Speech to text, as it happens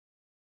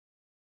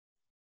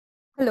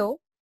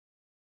Hello,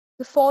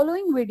 the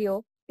following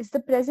video is the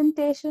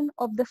presentation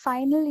of the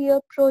final year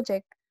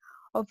project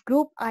of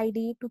Group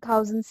ID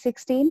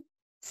 2016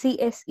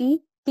 CSE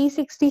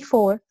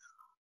P64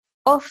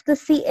 of the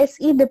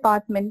CSE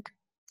department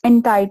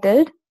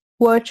entitled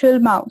Virtual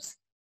Mouse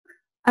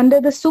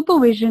under the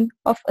supervision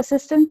of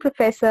Assistant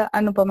Professor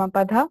Anupama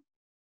Padha.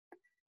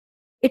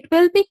 It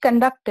will be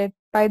conducted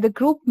by the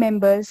group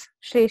members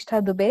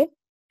Shrestha Dubey,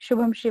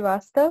 Shubham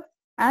Srivastav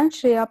and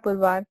Shreya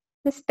Purwar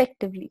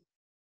respectively.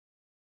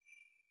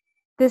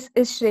 This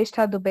is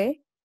Shrestha Dubey,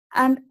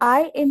 and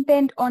I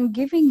intend on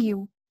giving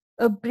you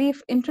a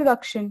brief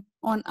introduction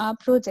on our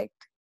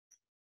project.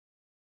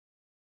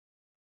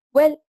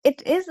 Well,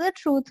 it is a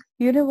truth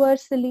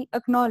universally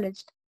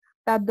acknowledged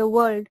that the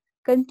world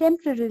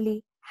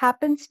contemporarily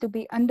happens to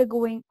be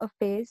undergoing a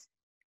phase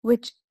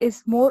which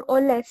is more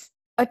or less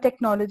a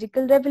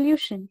technological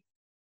revolution.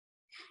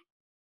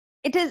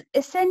 It is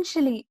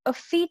essentially a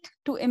feat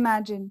to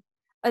imagine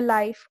a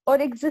life or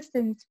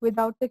existence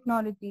without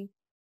technology,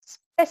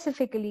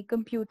 specifically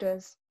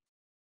computers.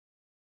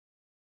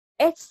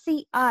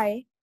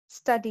 HCI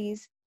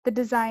studies the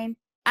design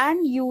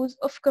and use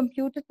of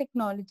computer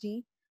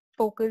technology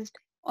focused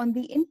on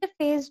the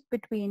interface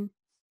between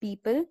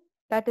people,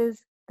 that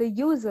is, the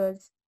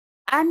users,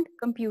 and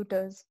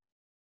computers.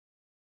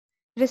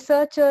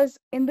 Researchers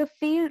in the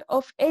field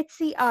of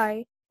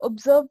HCI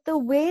observe the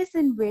ways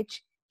in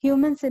which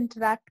humans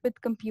interact with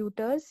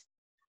computers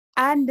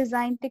and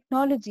design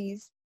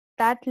technologies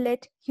that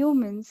let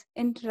humans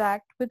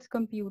interact with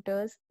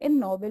computers in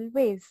novel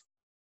ways.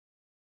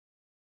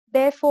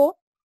 Therefore,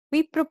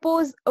 we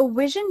propose a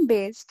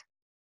vision-based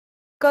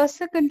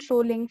cursor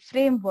controlling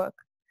framework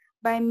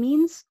by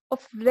means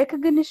of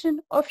recognition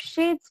of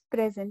shades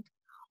present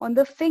on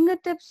the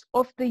fingertips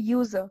of the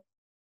user.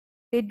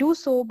 They do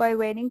so by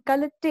wearing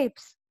colored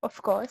tapes, of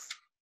course,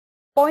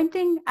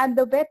 pointing at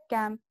the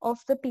webcam of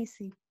the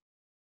PC.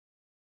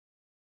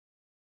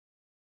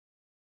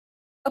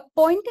 A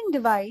pointing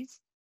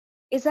device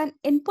is an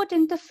input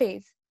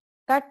interface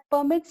that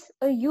permits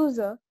a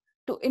user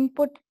to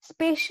input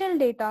spatial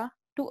data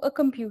to a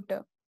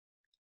computer.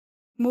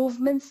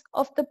 Movements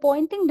of the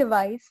pointing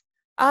device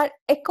are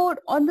echoed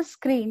on the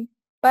screen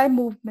by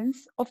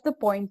movements of the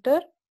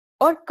pointer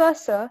or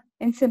cursor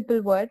in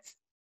simple words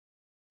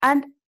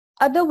and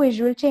other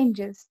visual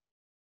changes.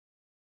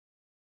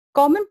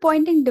 Common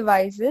pointing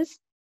devices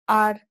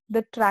are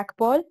the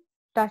trackball,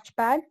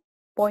 touchpad,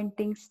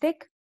 pointing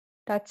stick,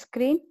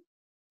 touchscreen,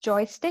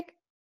 joystick,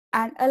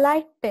 and a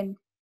light pin.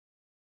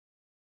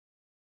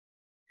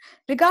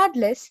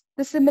 Regardless,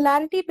 the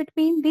similarity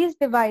between these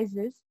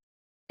devices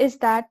is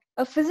that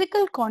a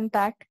physical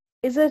contact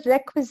is a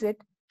requisite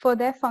for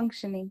their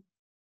functioning.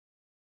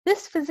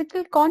 This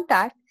physical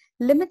contact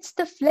limits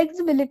the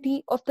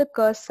flexibility of the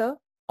cursor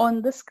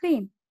on the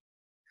screen,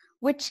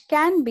 which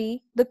can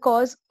be the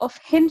cause of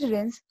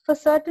hindrance for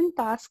certain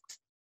tasks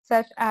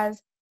such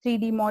as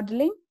 3D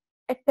modeling,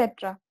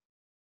 etc.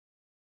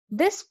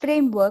 This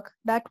framework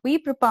that we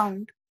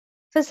propound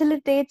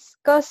facilitates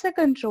cursor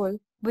control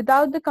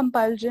without the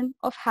compulsion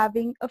of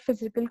having a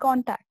physical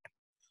contact.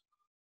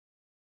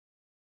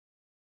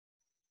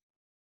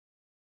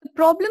 The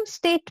problem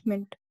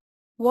statement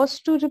was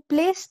to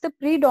replace the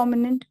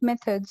predominant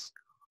methods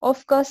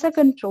of cursor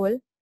control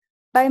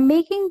by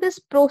making this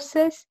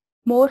process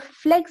more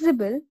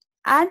flexible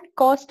and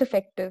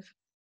cost-effective.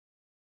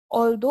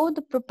 Although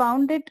the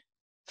propounded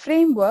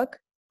framework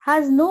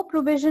has no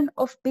provision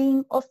of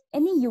being of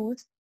any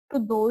use to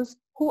those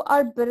who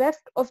are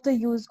bereft of the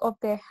use of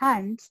their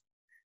hands,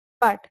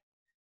 but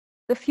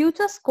the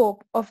future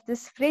scope of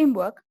this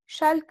framework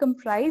shall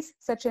comprise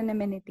such an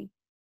amenity.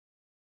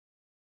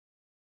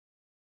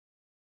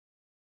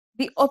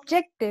 The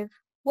objective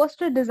was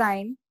to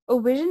design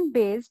a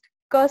vision-based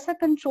cursor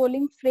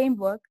controlling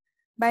framework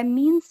by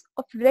means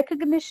of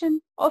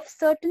recognition of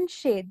certain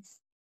shades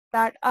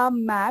that are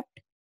mapped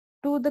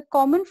to the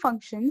common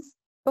functions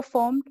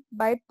performed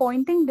by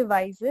pointing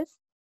devices,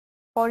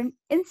 for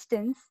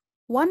instance,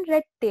 one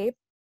red tape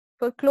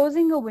for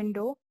closing a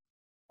window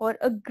or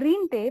a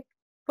green tape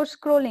for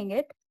scrolling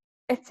it,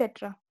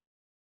 etc.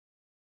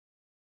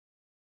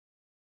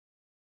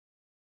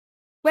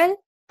 Well,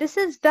 this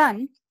is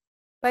done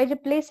by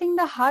replacing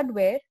the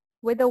hardware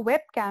with a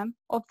webcam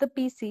of the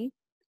PC,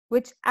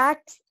 which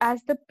acts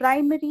as the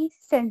primary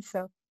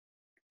sensor.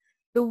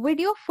 The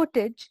video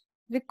footage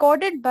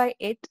recorded by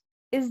it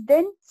is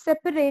then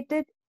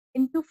separated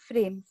into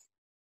frames.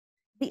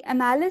 The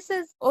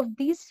analysis of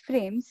these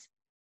frames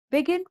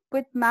begin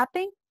with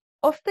mapping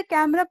of the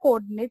camera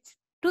coordinates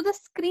to the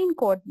screen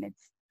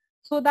coordinates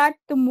so that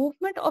the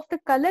movement of the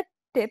colored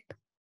tip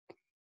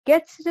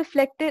gets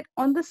reflected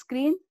on the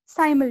screen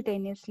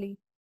simultaneously.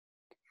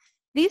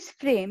 These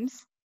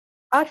frames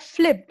are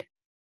flipped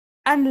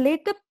and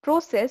later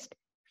processed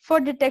for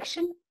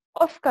detection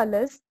of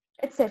colors,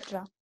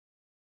 etc.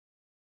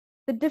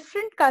 The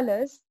different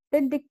colors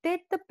then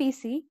dictate the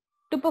PC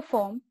to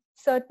perform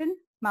certain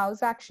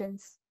mouse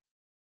actions.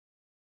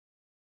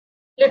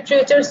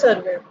 Literature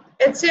survey.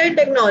 HCI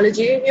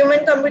technology,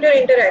 human-computer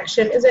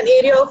interaction, is an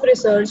area of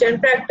research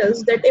and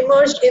practice that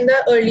emerged in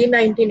the early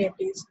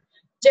 1980s.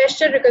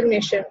 Gesture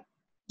recognition.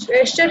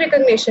 Gesture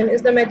recognition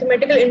is the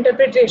mathematical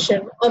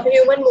interpretation of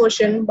human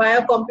motion by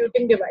a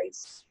computing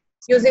device.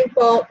 Using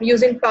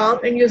palm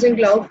and using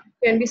glove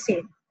can be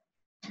seen.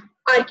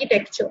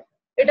 Architecture.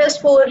 It has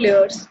four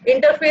layers: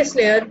 interface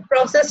layer,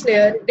 process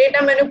layer,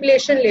 data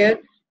manipulation layer,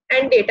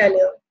 and data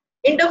layer.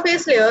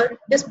 Interface layer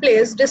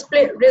displays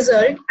display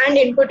result and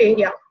input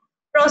area.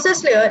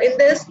 Process layer, in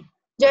this,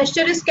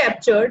 gesture is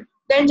captured,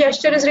 then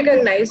gesture is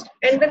recognized,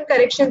 and then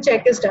correction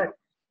check is done.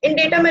 In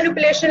data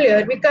manipulation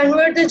layer, we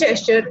convert the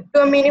gesture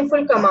to a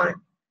meaningful command.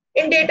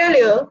 In data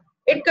layer,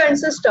 it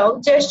consists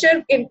of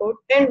gesture input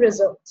and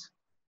results.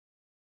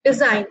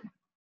 Design.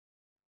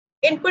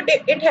 Input,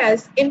 it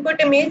has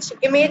input image,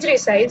 image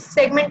resize,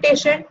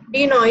 segmentation,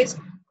 denoise,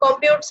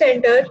 compute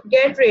center,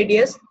 get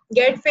radius,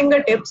 get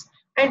fingertips,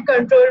 and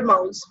control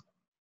mouse.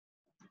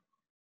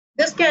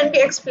 This can be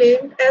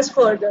explained as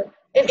further.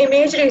 In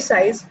image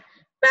resize,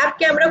 map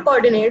camera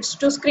coordinates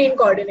to screen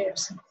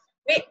coordinates.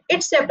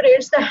 It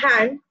separates the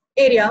hand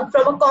area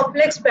from a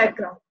complex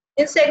background.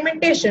 In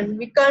segmentation,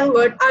 we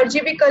convert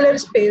RGB color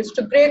space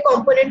to gray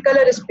component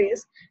color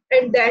space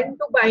and then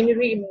to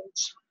binary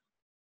image.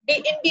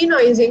 In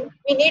denoising,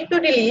 we need to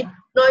delete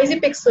noisy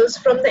pixels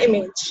from the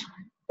image.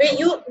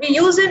 We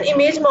use an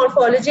image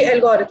morphology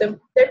algorithm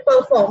that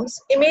performs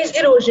image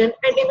erosion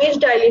and image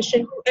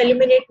dilation to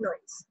eliminate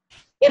noise.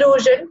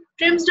 Erosion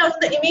trims down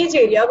the image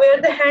area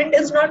where the hand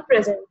is not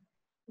present.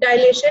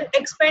 Dilation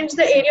expands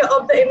the area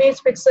of the image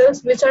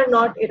pixels which are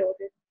not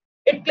eroded.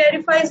 It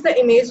clarifies the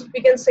image,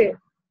 we can say.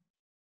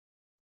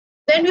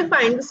 Then we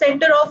find the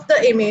center of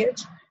the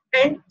image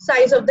and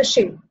size of the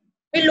shape.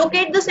 We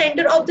locate the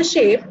center of the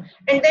shape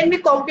and then we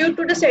compute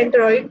to the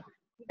centroid.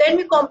 Then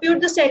we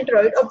compute the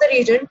centroid of the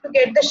region to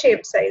get the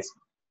shape size.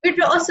 We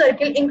draw a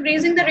circle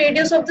increasing the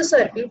radius of the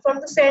circle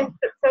from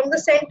the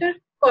center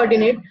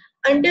coordinate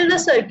until the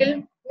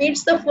circle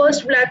meets the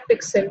first black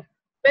pixel.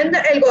 When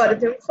the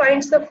algorithm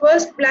finds the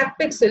first black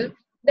pixel,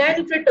 then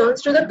it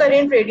returns to the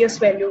current radius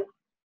value.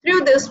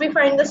 Through this, we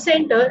find the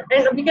center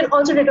and we can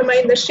also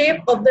determine the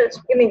shape of the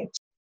image.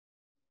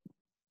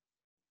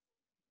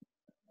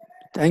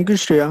 Thank you,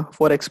 Shreya,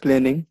 for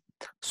explaining.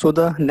 So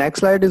the next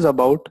slide is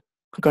about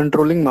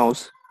controlling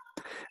mouse.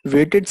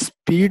 Weighted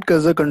speed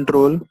cursor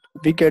control,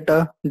 we get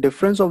a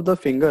difference of the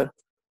finger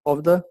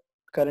of the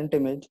current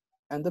image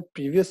and the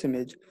previous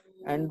image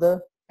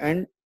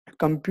and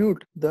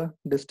compute the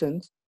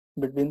distance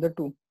between the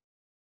two.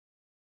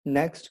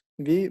 Next,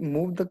 we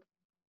move the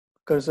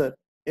cursor.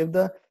 If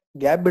the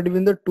gap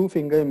between the two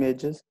finger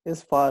images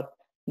is far,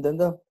 then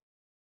the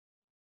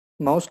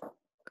mouse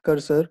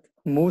cursor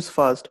moves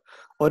fast,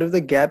 or if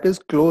the gap is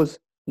close,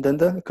 then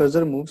the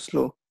cursor moves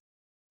slow.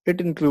 It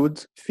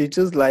includes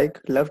features like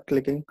left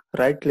clicking,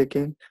 right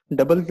clicking,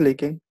 double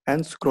clicking,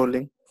 and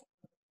scrolling.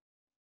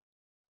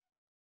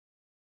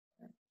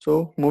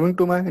 So moving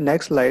to my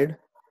next slide,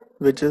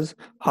 which is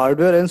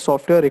hardware and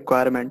software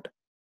requirement.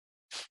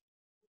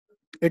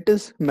 It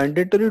is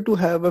mandatory to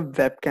have a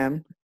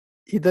webcam,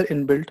 either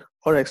inbuilt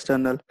or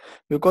external,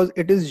 because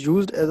it is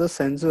used as a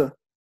sensor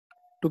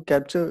to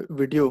capture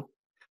video,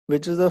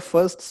 which is the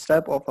first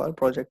step of our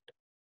project.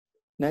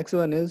 Next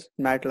one is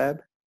MATLAB,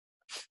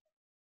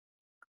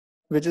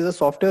 which is a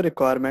software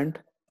requirement,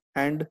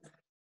 and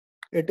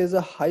it is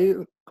a high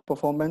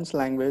performance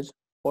language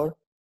for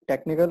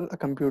technical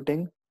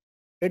computing.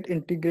 It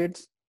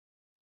integrates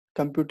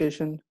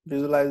computation,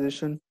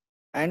 visualization,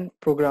 and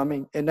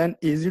programming in an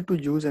easy to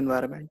use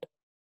environment.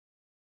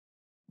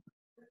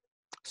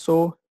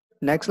 So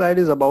next slide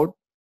is about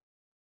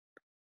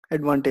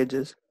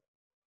advantages.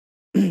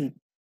 The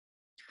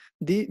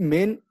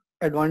main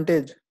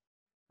advantage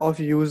of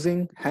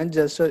using hand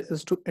gesture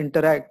is to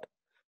interact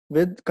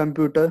with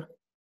computer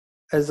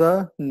as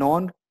a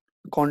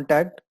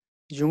non-contact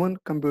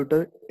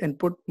human-computer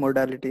input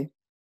modality.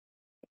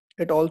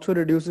 It also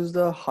reduces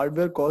the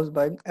hardware cost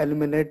by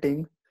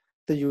eliminating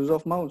the use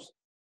of mouse.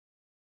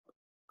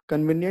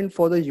 Convenient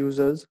for the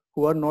users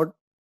who are not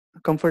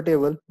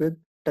comfortable with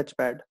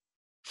touchpad.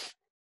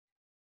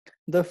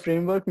 The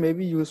framework may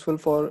be useful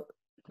for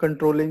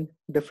controlling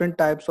different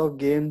types of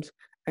games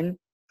and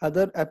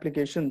other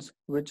applications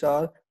which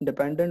are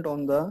dependent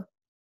on the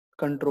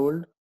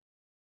controlled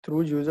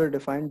through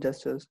user-defined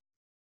gestures.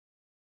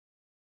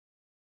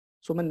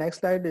 So my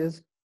next slide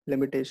is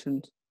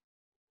limitations.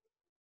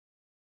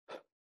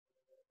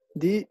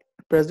 The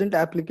present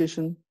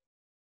application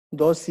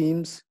though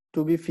seems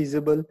to be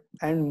feasible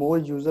and more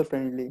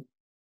user-friendly.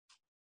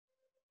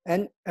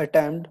 An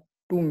attempt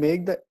to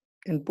make the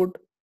input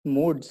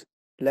modes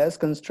less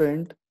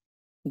constraint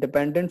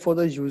dependent for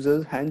the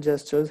user's hand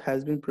gestures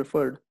has been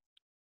preferred.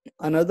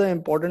 Another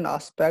important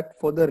aspect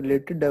for the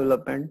related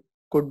development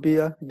could be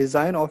a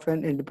design of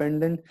an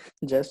independent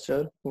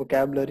gesture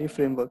vocabulary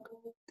framework.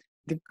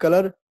 The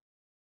color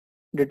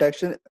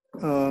detection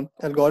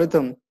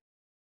algorithm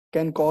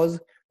can cause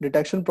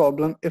detection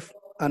problem if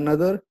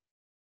another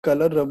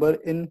color rubber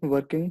in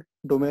working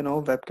domain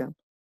of webcam.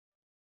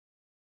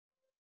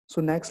 So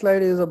next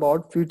slide is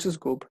about future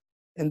scope.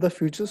 In the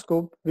future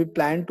scope, we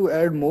plan to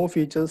add more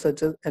features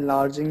such as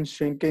enlarging,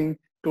 shrinking,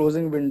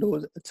 closing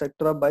windows,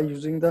 etc. by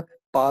using the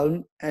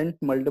palm and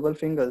multiple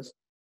fingers.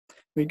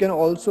 We can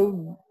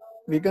also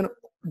we can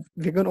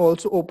we can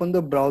also open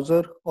the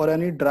browser or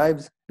any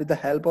drives with the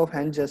help of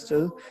hand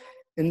gestures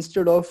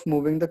instead of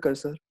moving the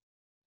cursor.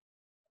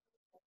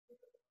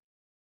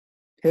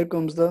 Here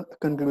comes the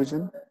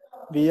conclusion.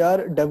 We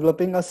are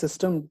developing a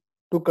system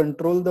to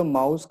control the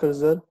mouse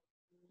cursor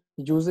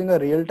using a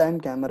real-time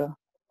camera.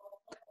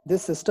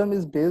 This system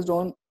is based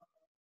on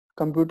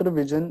computer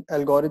vision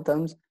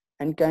algorithms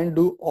and can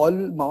do all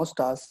mouse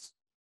tasks.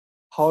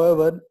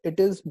 However, it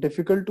is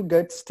difficult to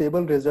get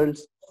stable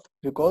results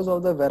because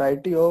of the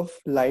variety of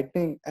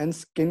lighting and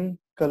skin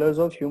colors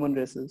of human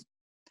races.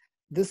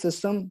 This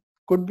system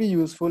could be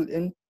useful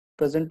in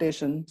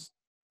presentations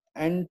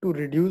and to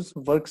reduce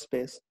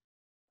workspace.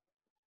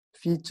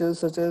 Features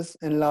such as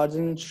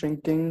enlarging,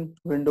 shrinking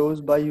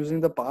windows by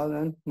using the palm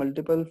and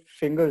multiple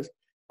fingers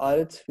are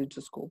its future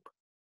scope.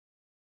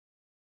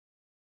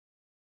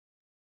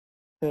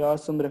 Here are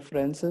some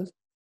references.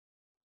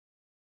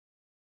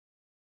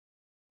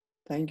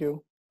 Thank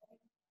you.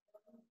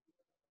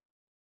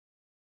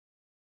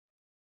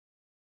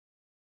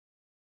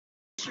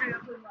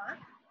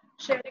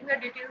 Sharing the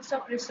details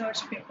of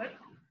research paper.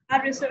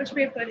 Our research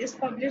paper is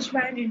published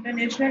by an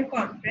international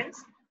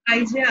conference,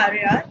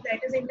 IJRAR,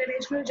 that is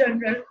International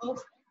Journal of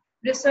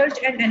Research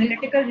and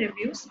Analytical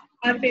Reviews.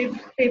 Our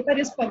paper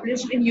is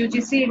published in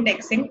UGC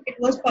indexing. It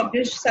was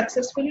published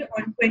successfully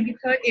on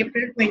 23rd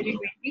April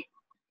 2020.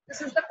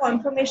 This is the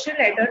confirmation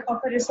letter of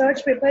a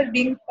research paper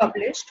being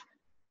published.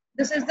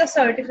 This is the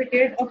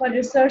certificate of a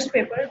research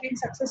paper being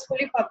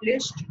successfully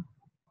published.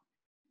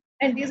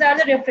 And these are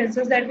the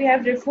references that we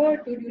have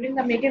referred to during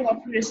the making of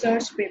a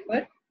research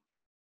paper.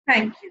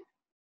 Thank you.